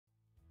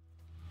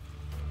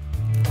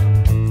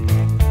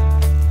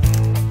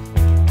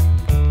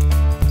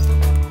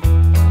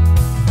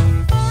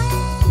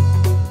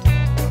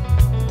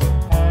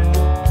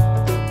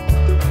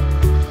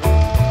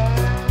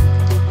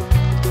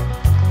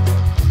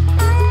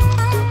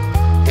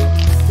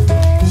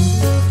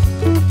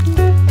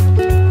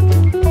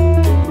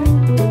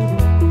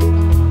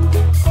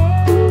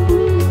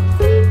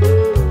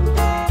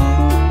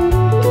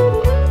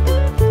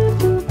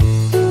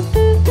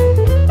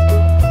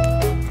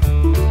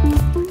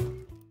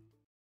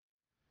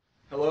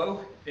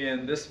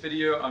In this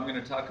video, I'm going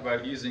to talk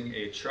about using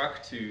a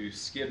truck to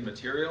skid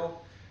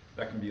material.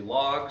 That can be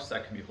logs,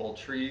 that can be whole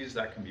trees,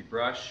 that can be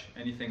brush,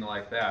 anything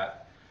like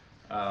that.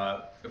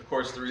 Of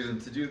course, the reason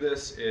to do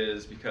this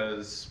is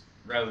because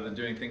rather than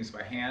doing things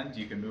by hand,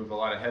 you can move a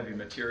lot of heavy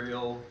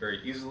material very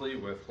easily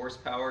with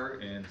horsepower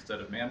instead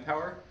of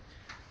manpower.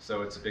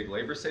 So it's a big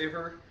labor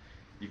saver.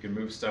 You can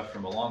move stuff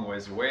from a long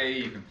ways away,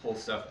 you can pull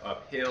stuff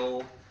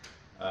uphill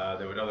that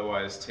would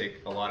otherwise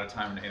take a lot of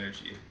time and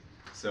energy.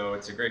 So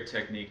it's a great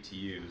technique to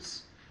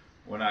use.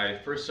 When I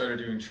first started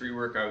doing tree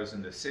work, I was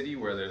in the city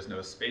where there's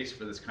no space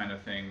for this kind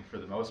of thing for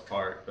the most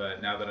part,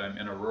 but now that I'm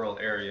in a rural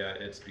area,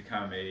 it's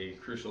become a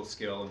crucial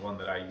skill and one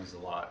that I use a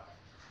lot.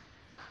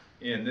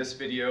 In this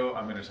video,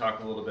 I'm going to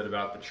talk a little bit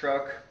about the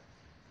truck,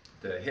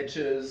 the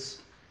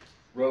hitches,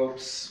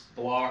 ropes,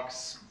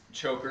 blocks,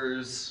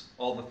 chokers,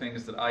 all the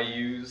things that I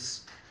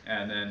use,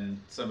 and then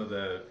some of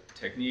the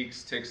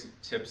techniques,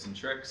 tips and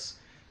tricks,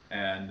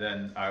 and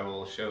then I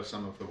will show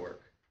some of the work.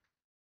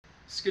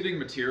 Skidding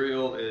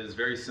material is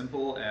very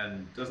simple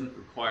and doesn't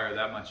require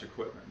that much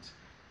equipment.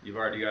 You've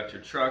already got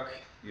your truck,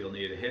 you'll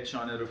need a hitch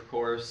on it of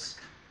course,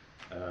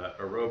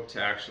 a rope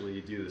to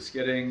actually do the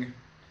skidding,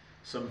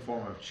 some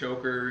form of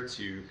choker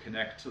to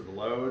connect to the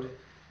load,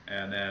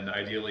 and then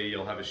ideally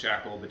you'll have a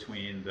shackle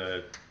between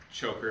the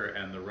choker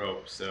and the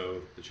rope so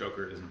the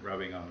choker isn't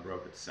rubbing on the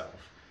rope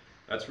itself.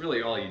 That's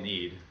really all you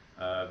need.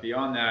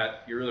 Beyond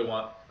that, you really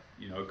want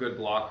a good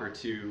block or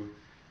two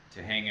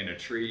to hang in a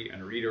tree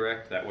and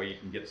redirect. That way you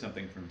can get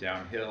something from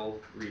downhill,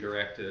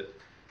 redirect it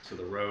to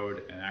the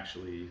road, and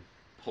actually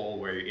pull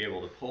where you're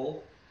able to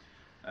pull.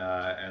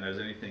 And there's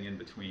anything in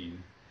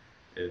between.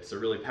 It's a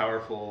really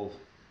powerful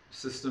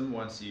system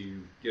once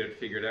you get it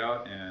figured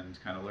out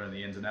and kind of learn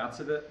the ins and outs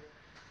of it.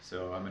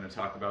 So I'm going to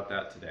talk about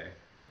that today.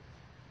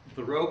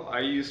 The rope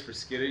I use for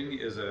skidding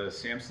is a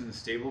Samson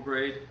stable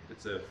braid.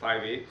 It's a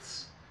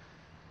 5/8,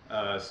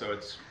 so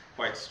it's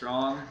quite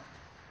strong.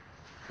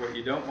 What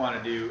you don't want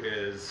to do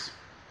is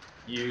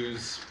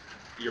use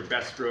your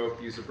best rope,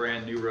 use a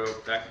brand new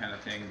rope, that kind of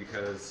thing,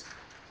 because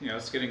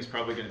skidding is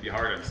probably going to be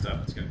hard on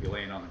stuff. It's going to be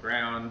laying on the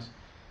ground.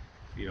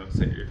 If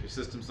your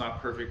system's not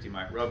perfect, you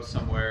might rub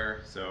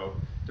somewhere. So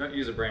don't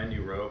use a brand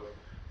new rope.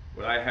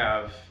 What I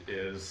have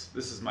is,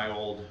 this is my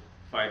old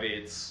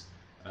 5/8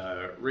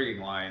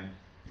 rigging line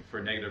for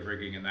negative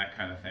rigging and that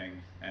kind of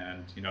thing.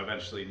 And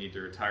eventually you need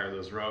to retire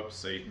those ropes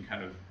so you can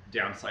kind of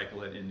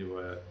downcycle it into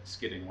a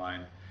skidding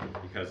line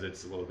because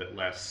it's a little bit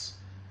less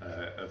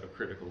of a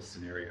critical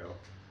scenario.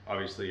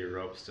 Obviously your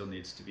rope still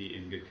needs to be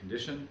in good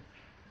condition,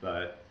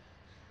 but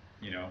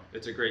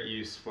it's a great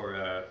use for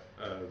a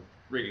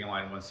rigging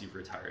line once you've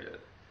retired it.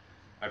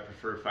 I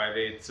prefer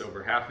 5/8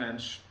 over 1/2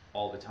 inch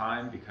all the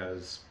time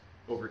because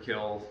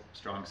overkill,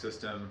 strong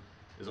system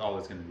is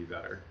always going to be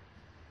better.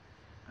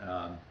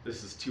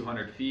 This is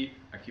 200 feet.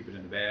 I keep it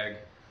in a bag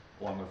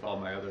along with all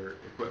my other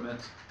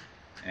equipment.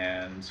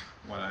 And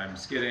when I'm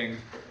skidding,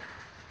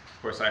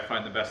 of course, I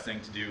find the best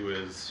thing to do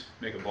is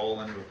make a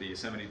bowline with the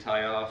Yosemite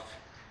tie-off,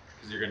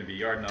 because you're going to be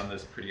yarding on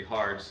this pretty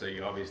hard, so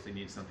you obviously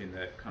need something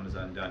that comes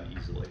undone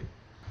easily.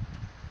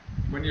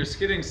 When you're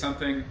skidding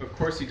something, of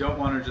course, you don't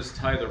want to just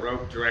tie the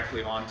rope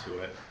directly onto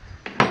it.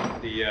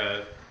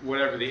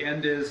 Whatever the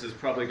end is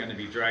probably going to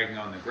be dragging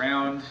on the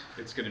ground.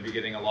 It's going to be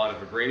getting a lot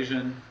of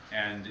abrasion,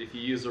 and if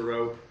you use a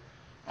rope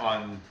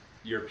on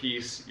your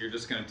piece, you're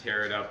just going to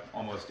tear it up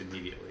almost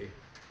immediately.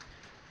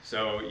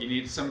 So you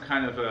need some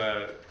kind of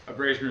a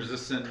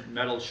abrasion-resistant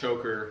metal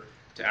choker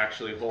to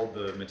actually hold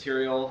the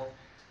material,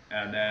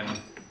 and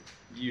then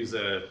use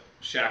a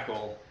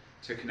shackle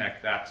to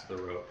connect that to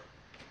the rope.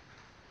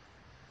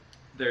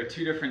 There are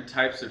two different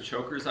types of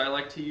chokers I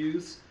like to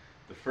use.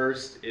 The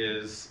first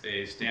is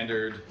a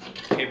standard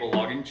cable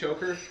logging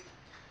choker.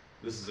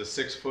 This is a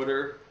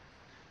 6-footer.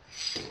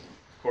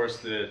 Of course,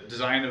 the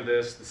design of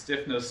this, the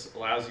stiffness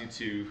allows you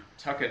to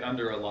tuck it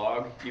under a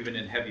log, even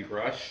in heavy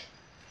brush,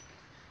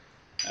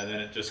 and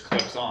then it just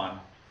clips on.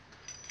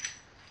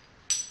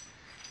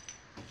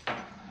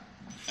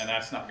 And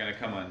that's not going to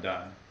come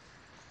undone.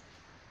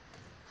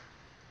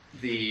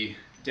 The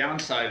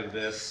downside of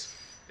this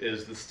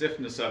is the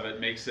stiffness of it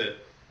makes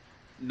it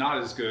not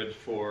as good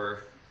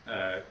for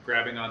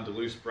grabbing onto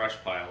loose brush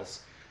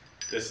piles.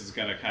 This is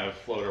going to kind of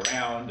float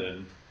around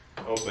and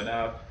open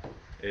up.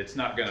 It's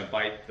not going to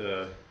bite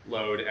the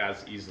load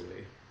as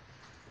easily.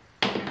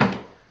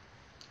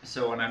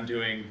 So when I'm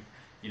doing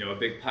a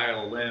big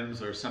pile of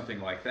limbs or something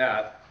like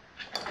that,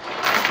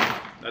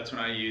 that's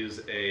when I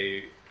use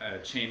a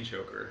chain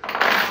choker.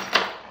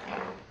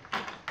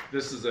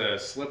 This is a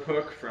slip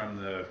hook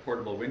from the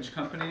Portable Winch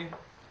Company.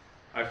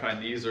 I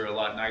find these are a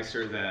lot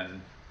nicer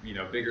than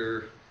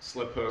bigger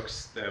slip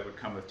hooks that would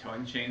come with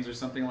towing chains or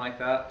something like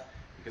that,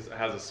 because it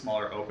has a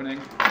smaller opening.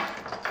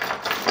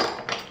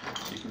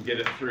 You can get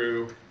it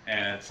through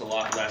and it's a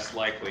lot less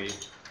likely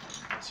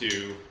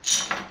to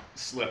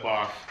slip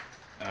off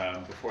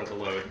before the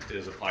load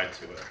is applied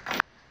to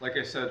it. Like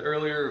I said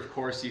earlier, of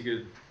course you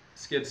could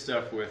skid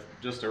stuff with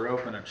just a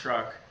rope and a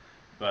truck,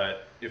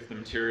 but if the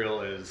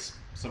material is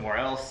somewhere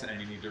else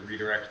and you need to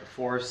redirect the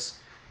force,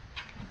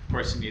 Of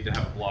course, you need to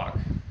have a block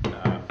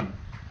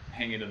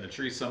hanging in the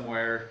tree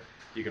somewhere.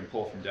 You can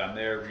pull from down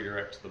there,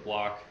 redirect to the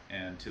block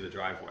and to the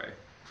driveway.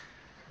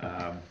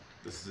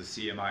 This is a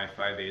CMI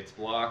 5/8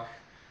 block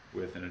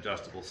with an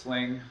adjustable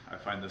sling. I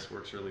find this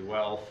works really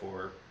well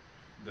for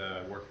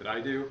the work that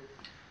I do.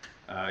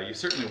 You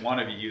certainly want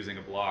to be using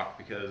a block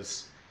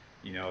because,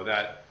 you know,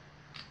 that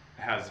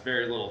has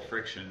very little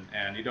friction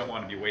and you don't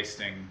want to be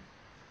wasting,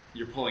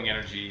 you're pulling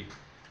energy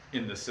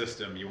in the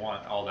system. You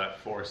want all that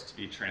force to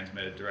be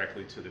transmitted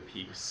directly to the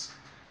piece.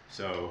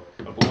 So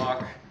a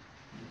block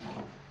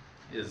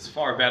is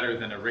far better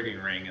than a rigging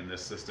ring in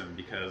this system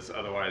because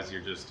otherwise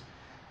you're just,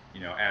 you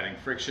know, adding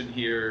friction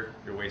here,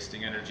 you're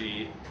wasting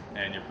energy,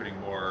 and you're putting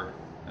more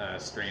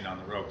strain on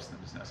the ropes than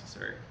is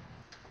necessary.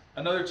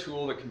 Another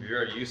tool that can be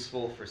very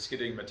useful for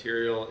skidding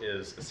material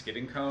is a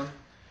skidding cone.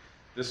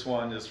 This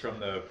one is from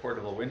the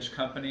Portable Winch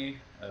Company,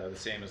 the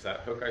same as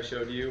that hook I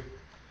showed you.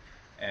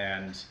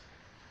 And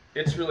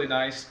it's really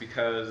nice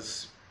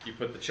because you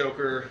put the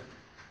choker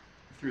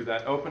through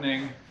that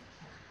opening,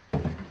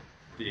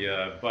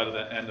 the butt of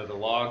the end of the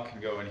log can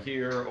go in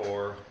here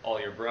or all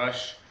your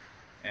brush,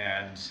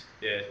 and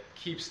it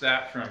keeps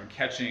that from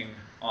catching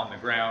on the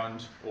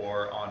ground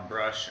or on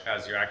brush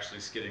as you're actually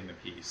skidding the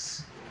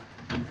piece.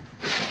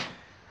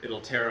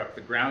 It'll tear up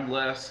the ground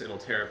less, it'll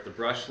tear up the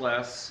brush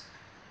less.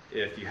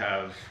 If you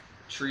have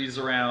trees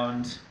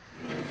around,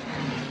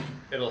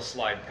 it'll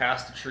slide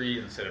past a tree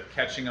instead of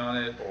catching on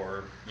it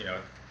or, you know,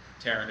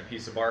 tearing a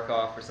piece of bark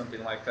off or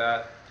something like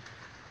that.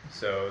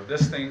 So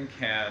this thing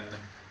can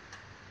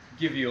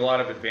give you a lot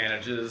of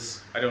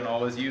advantages. I don't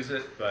always use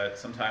it, but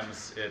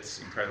sometimes it's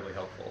incredibly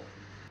helpful.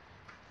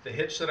 The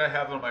hitch that I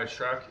have on my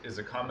truck is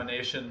a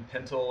combination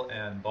pintle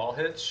and ball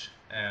hitch,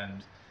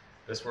 and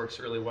this works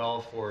really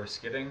well for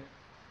skidding.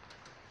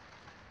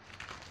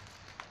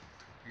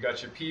 You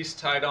got your piece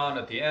tied on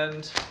at the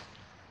end.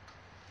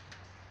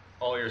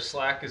 All your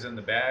slack is in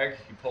the bag.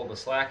 You pull the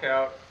slack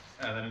out,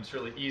 and then it's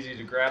really easy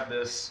to grab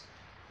this,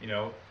 you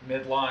know,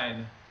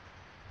 mid-line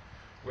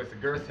with the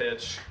girth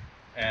hitch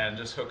and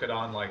just hook it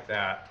on like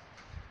that.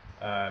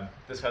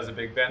 This has a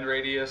big bend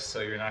radius, so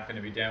you're not going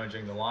to be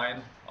damaging the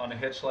line on a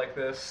hitch like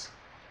this.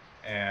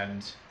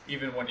 And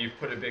even when you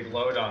put a big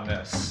load on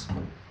this,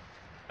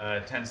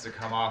 it tends to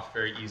come off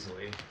very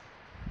easily.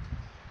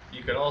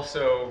 You could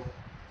also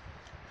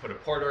put a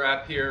porta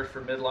wrap here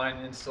for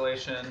midline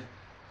installation.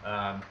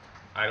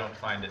 I don't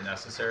find it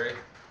necessary.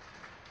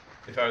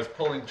 If I was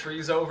pulling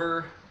trees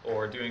over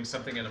or doing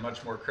something in a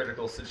much more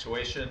critical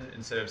situation,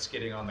 instead of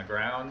skidding on the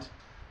ground,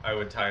 I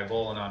would tie a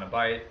bowline on a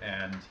bite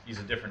and use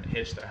a different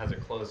hitch that has a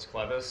closed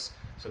clevis,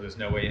 so there's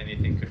no way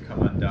anything could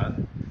come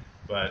undone.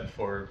 But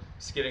for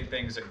skidding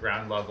things at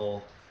ground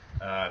level,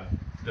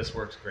 this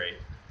works great.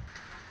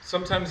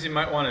 Sometimes you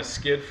might want to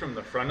skid from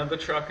the front of the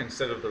truck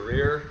instead of the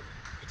rear,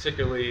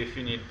 particularly if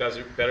you need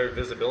better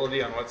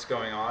visibility on what's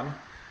going on.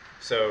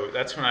 So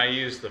that's when I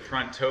use the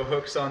front tow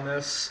hooks on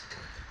this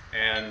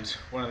and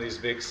one of these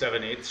big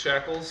 7/8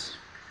 shackles,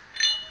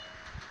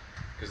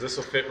 because this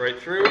will fit right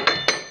through.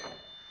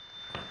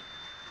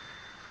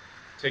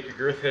 Take your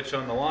girth hitch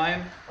on the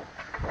line,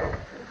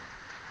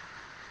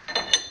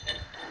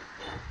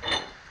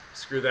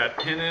 screw that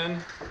pin in,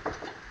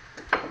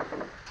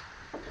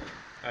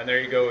 and there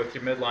you go with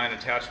your midline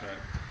attachment.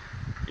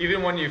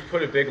 Even when you've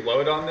put a big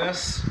load on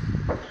this,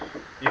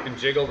 you can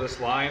jiggle this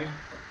line,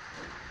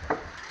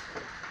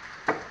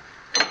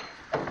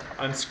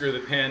 unscrew the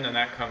pin, and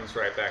that comes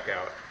right back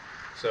out.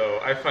 So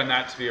I find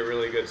that to be a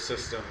really good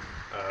system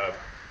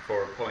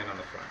for pulling on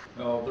the front.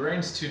 Well, the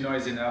rain's too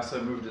noisy now, so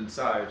I moved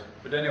inside.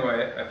 But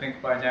anyway, I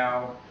think by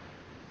now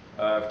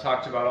I've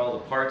talked about all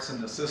the parts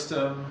in the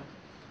system,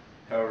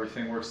 how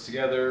everything works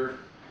together,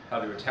 how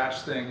to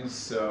attach things,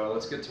 so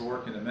let's get to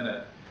work in a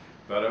minute.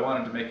 But I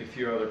wanted to make a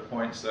few other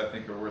points that I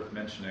think are worth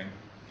mentioning.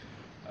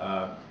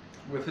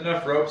 With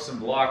enough ropes and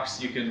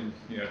blocks, you can,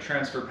 you know,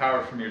 transfer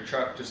power from your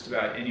truck just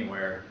about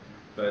anywhere.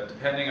 But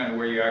depending on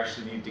where you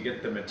actually need to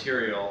get the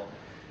material,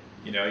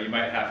 you know, you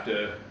might have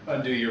to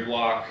undo your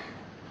block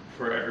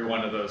for every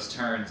one of those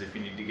turns if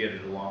you need to get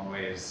it a long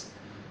ways.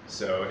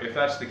 So if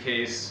that's the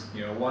case,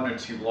 you know, 1 or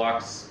 2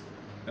 blocks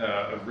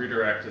of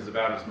redirect is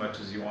about as much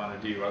as you want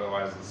to do.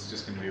 Otherwise, it's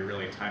just going to be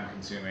really time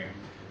consuming,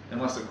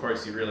 unless of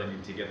course you really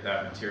need to get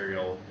that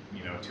material,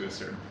 you know, to a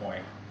certain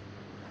point.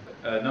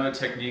 Another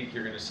technique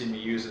you're going to see me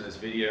use in this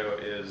video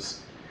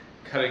is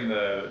cutting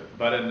the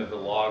butt end of the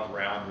log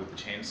round with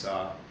the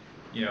chainsaw.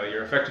 You know,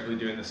 you're effectively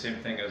doing the same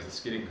thing as the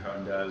skidding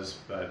cone does,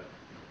 but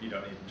you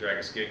don't need to drag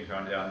a skidding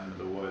cone down into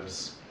the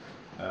woods.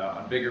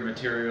 On bigger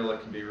material,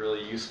 it can be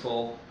really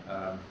useful,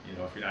 you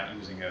know, if you're not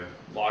using a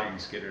logging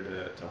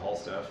skidder to haul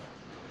stuff.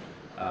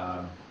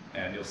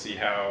 And you'll see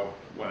how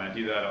when I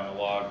do that on a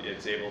log,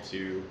 it's able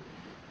to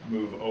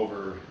move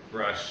over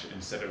brush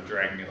instead of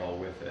dragging it all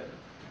with it.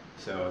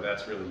 So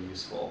that's really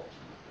useful.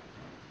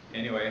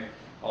 Anyway,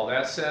 all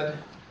that said,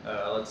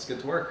 let's get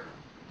to work.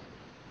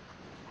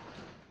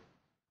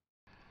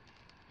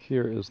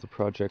 Here is the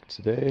project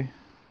today.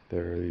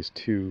 There are these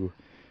 2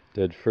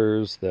 dead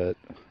firs that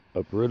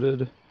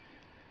uprooted.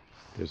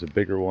 There's a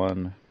bigger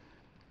one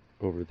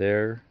over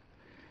there,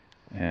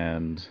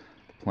 and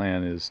the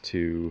plan is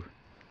to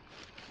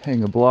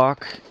hang a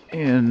block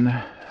in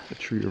a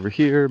tree over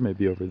here,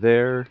 maybe over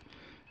there,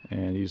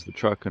 and use the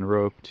truck and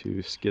rope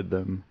to skid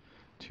them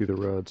to the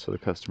road so the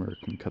customer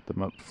can cut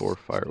them up for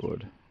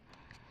firewood.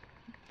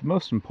 The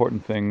most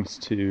important things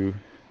to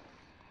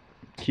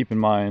keep in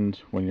mind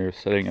when you're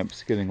setting up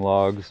skidding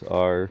logs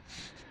are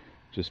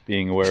just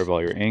being aware of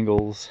all your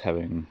angles,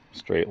 having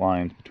straight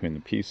lines between the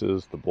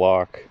pieces, the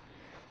block,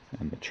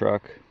 and the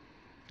truck.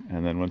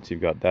 And then once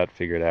you've got that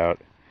figured out,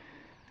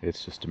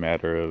 it's just a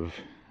matter of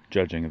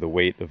judging the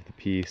weight of the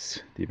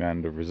piece, the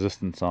amount of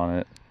resistance on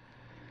it,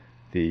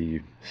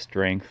 the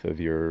strength of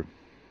your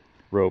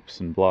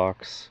ropes and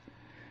blocks,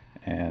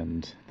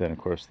 and then of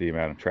course the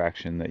amount of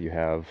traction that you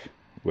have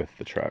with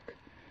the truck.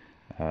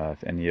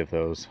 If any of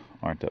those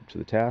aren't up to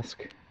the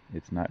task,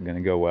 it's not going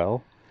to go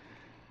well.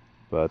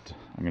 But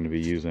I'm going to be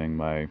using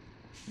my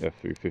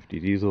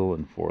F350 diesel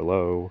in 4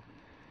 low,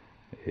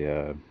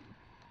 a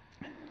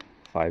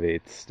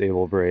 5/8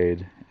 stable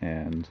braid,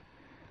 and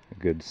a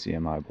good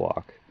CMI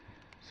block.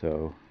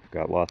 So I've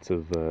got lots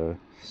of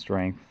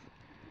strength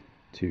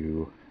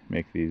to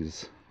make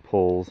these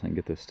pulls and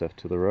get this stuff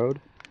to the road,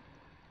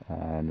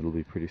 and it'll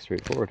be pretty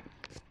straightforward.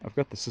 I've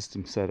got the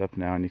system set up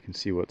now, and you can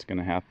see what's going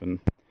to happen.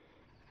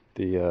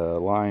 The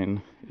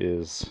line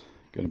is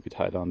going to be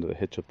tied onto the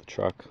hitch of the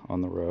truck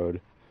on the road.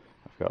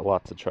 I've got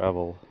lots of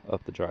travel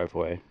up the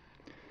driveway.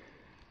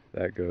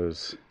 That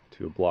goes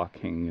to a block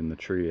hanging in the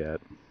tree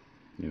at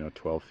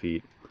 12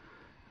 feet.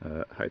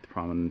 Height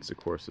prominence, of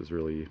course, is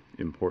really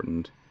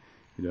important.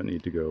 You don't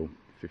need to go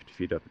 50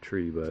 feet up a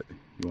tree, but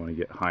you want to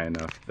get high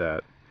enough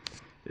that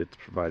it's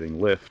providing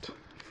lift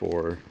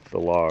for the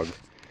log.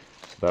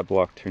 So that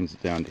block turns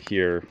it down to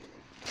here.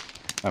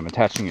 I'm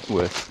attaching it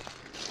with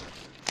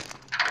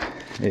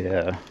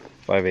a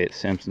 5/8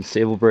 Samson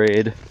stable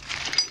braid.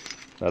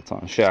 That's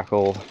on a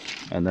shackle,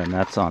 and then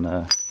that's on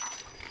a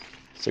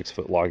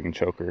 6-foot logging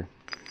choker.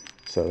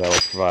 So that will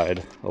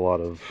provide a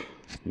lot of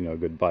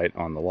good bite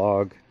on the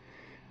log.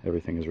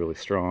 Everything is really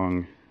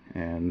strong,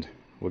 and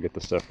we'll get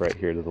the stuff right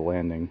here to the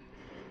landing.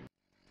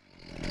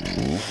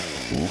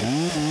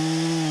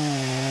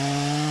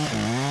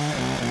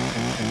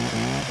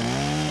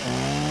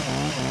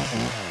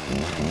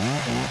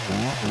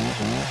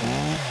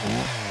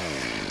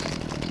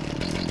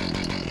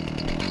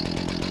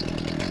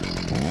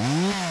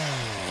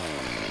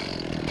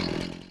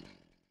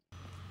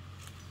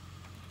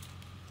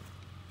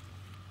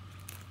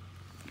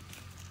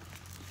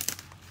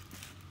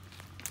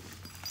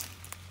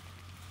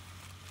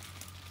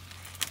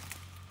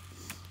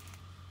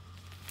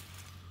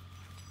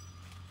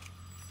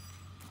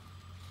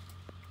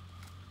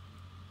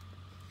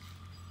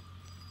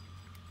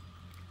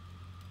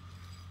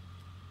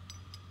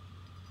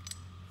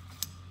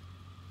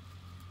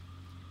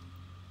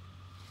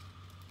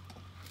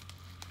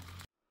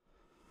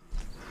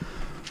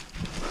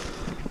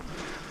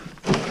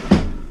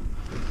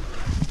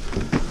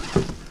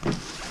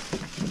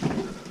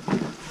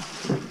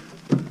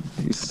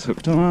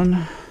 Hooked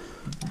on,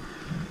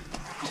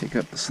 take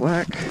up the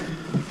slack,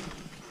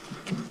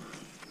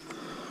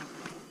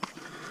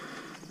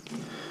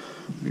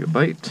 we a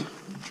bite,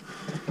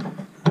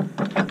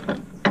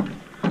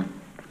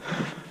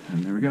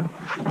 and there we go.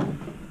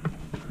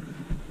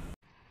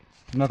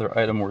 Another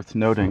item worth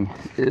noting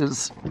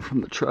is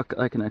from the truck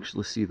I can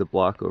actually see the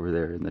block over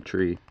there in the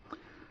tree,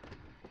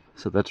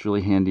 so that's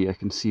really handy. I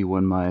can see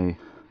when my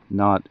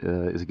knot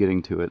is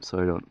getting to it, so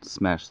I don't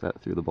smash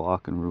that through the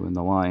block and ruin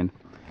the line.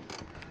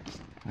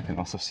 I can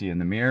also see in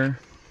the mirror,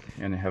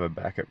 and I have a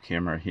backup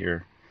camera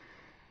here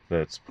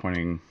that's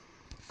pointing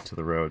to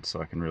the road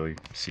so I can really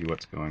see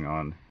what's going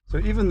on. So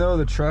even though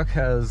the truck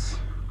has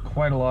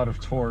quite a lot of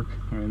torque,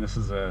 I mean this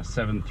is a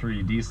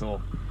 7.3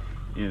 diesel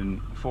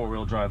in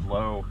 4-wheel drive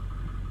low,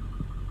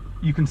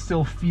 you can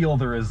still feel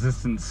the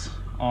resistance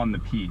on the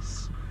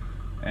piece.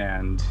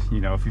 And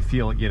if you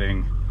feel it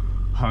getting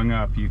hung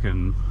up, you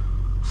can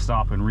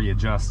stop and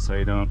readjust so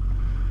you don't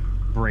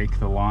break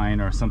the line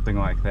or something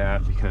like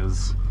that,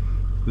 because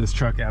this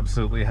truck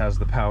absolutely has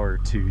the power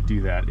to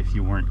do that if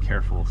you weren't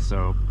careful.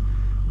 So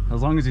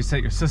as long as you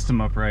set your system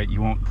up right,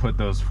 you won't put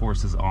those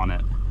forces on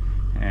it.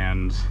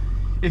 And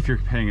if you're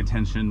paying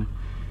attention,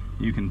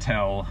 you can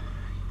tell,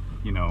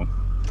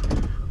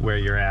 where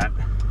you're at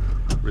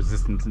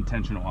resistance and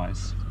tension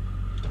wise.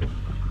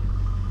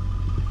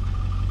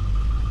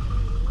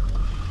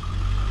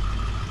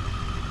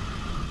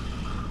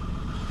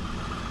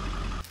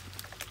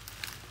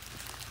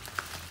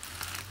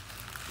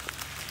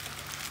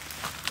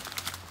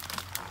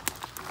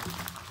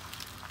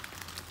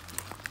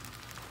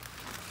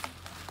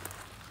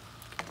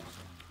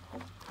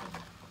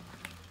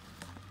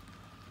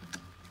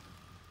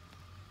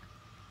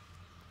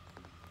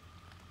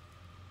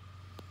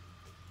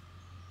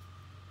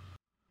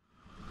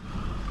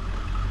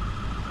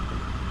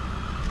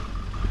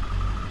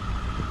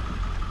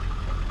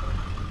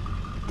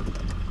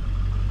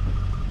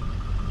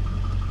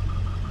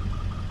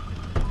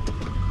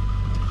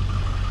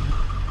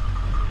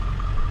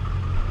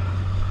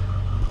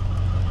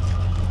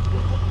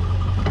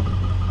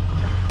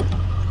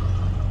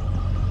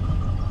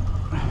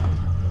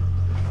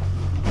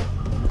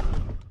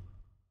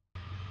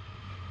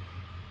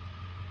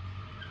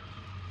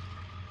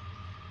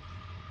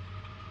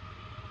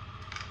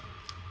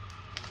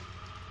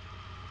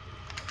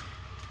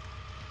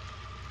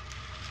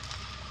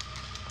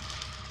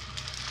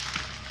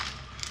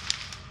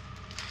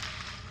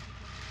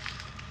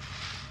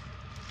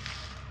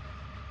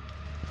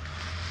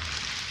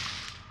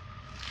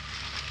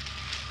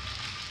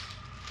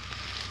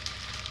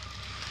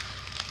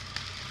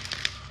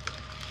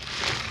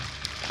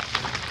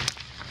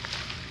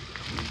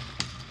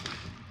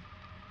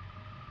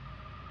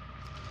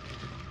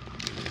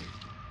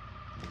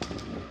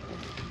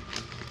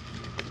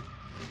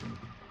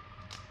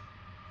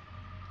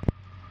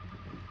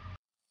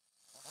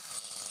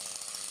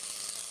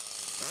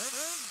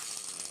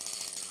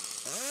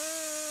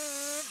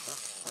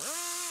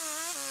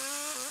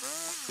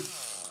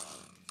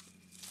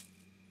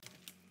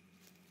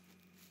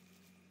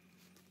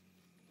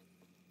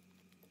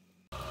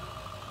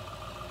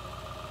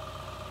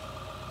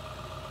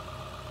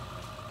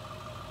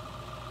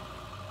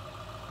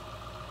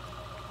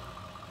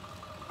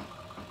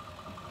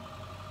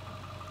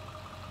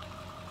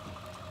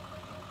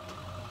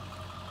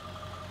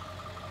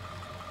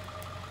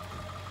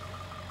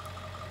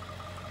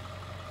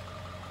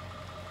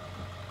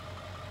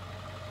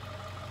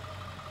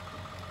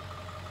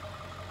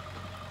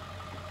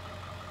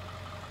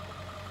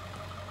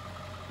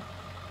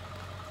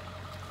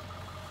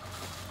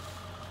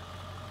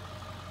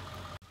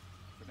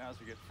 as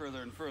we get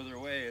further and further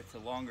away, it's a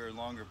longer and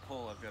longer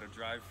pull. I've got to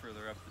drive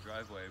further up the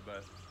driveway,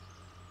 but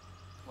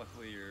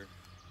luckily your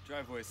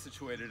driveway is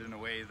situated in a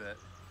way that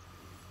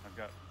I've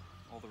got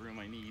all the room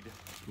I need.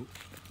 Ooh.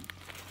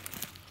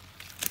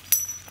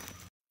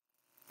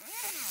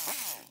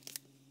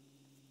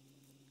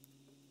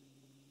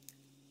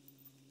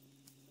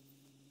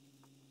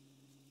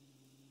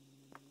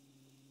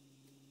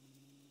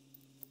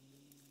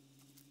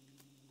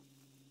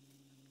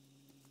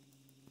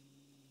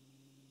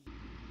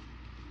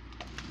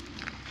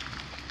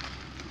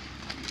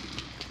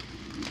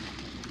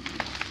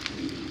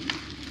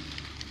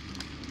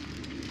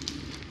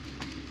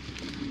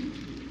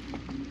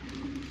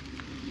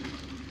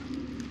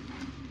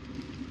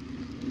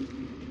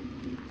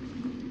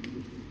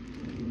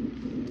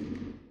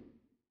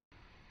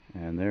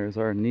 And there's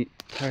our neat,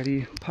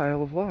 tidy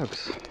pile of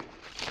logs.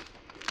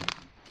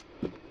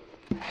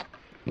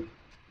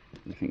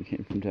 Everything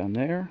came from down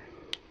there,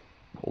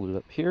 pulled it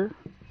up here,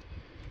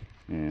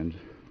 and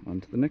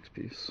onto the next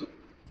piece.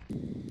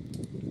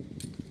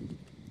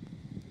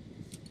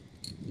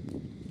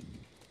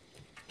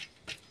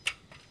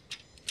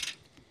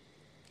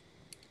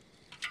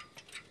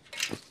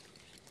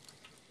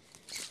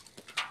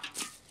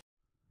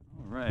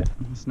 Alright,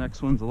 this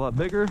next one's a lot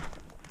bigger.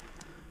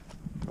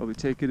 Probably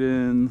take it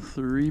in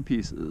 3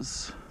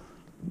 pieces.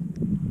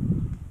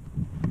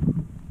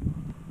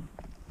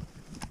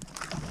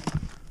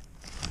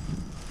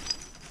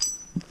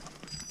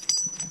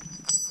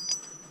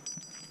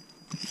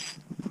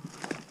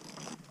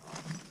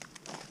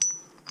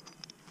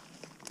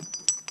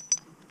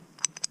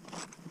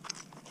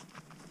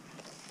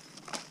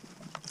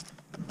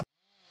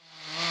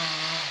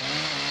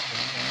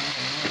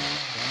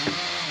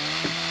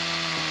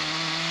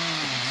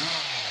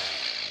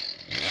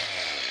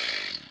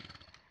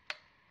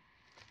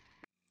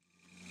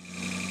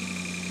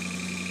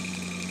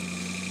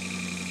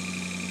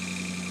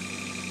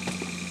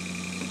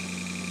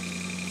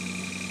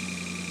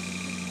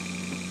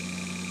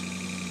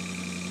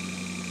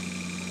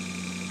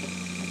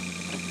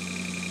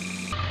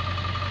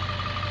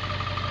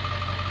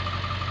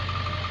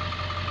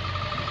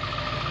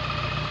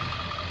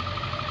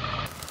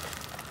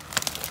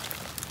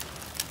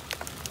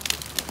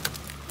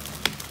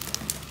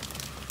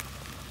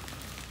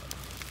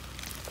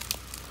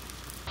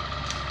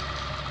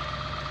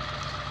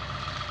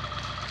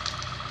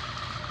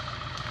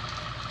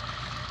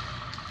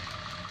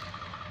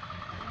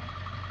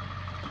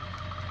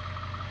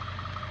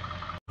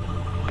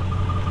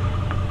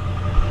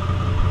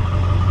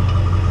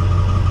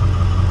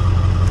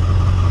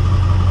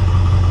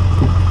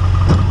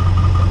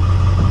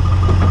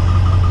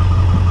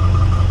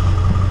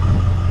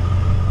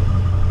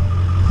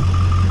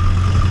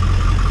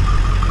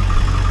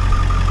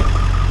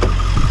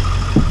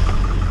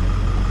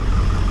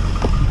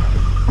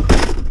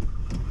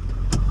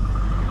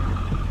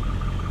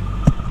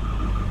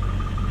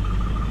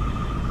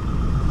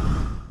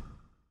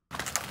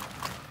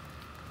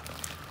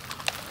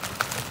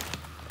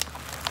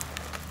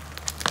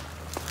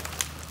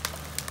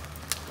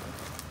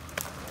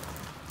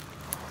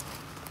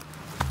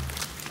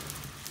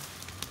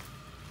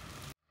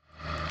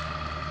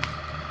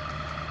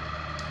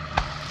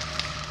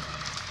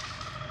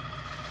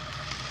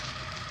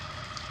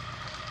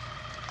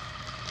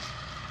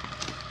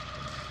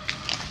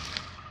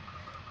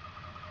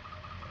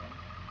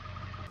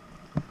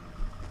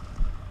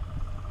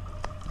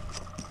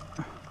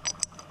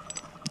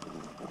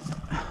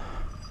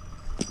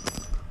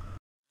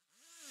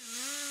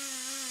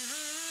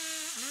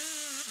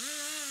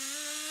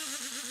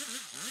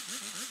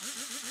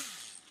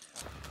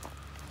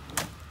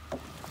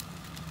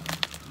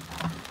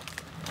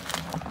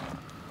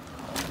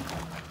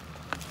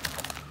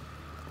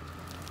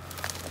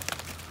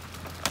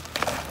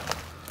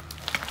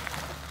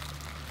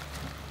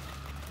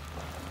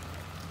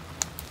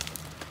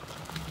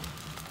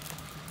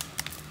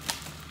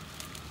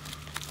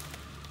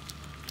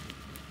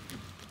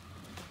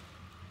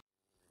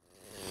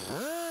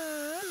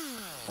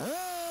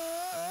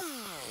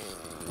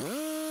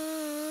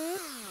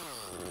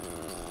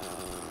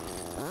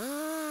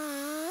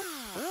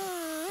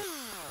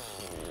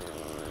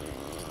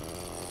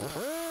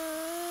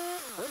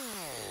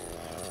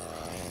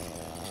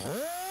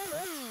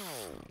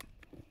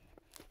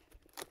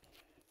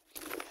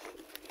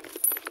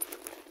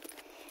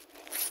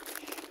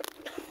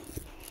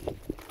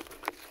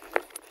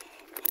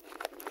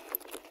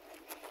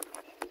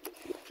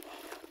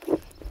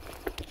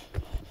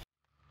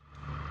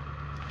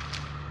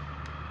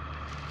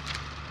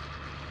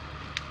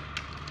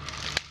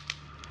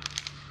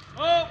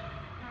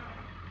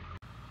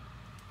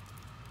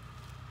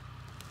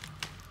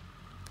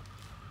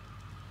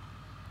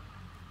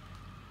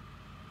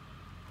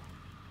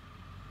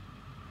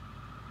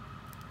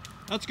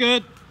 That's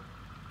good.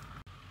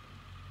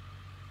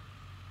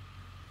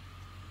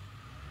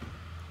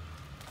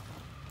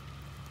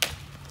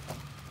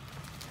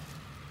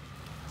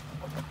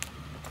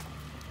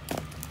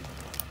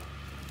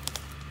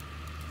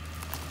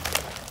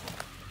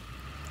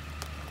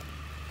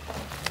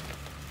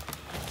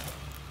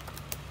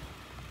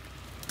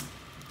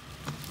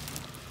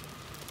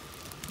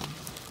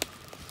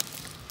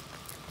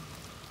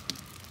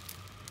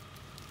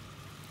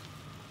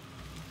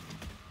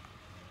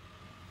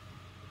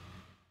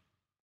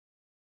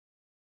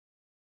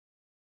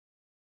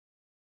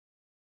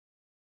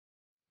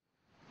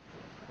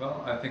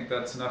 think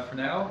that's enough for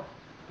now,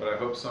 but I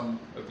hope some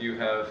of you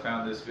have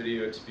found this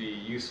video to be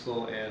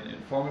useful and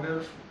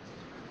informative.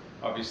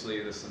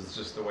 Obviously, this is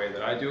just the way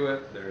that I do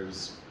it.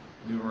 There's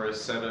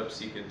numerous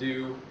setups you could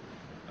do,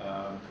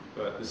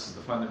 but this is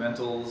the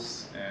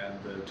fundamentals and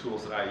the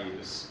tools that I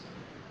use.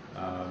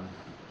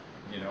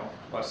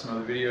 Watch some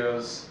other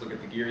videos, look at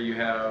the gear you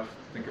have,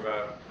 think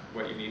about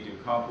what you need to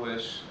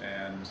accomplish,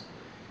 and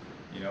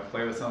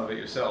play with some of it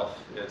yourself.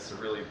 It's a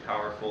really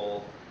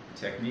powerful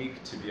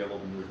technique to be able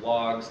to move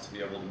logs, to be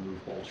able to move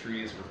whole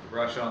trees with the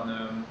brush on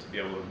them, to be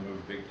able to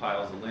move big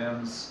piles of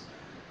limbs.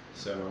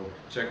 So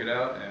check it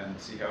out and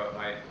see how it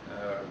might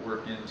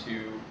work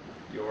into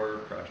your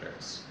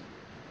projects.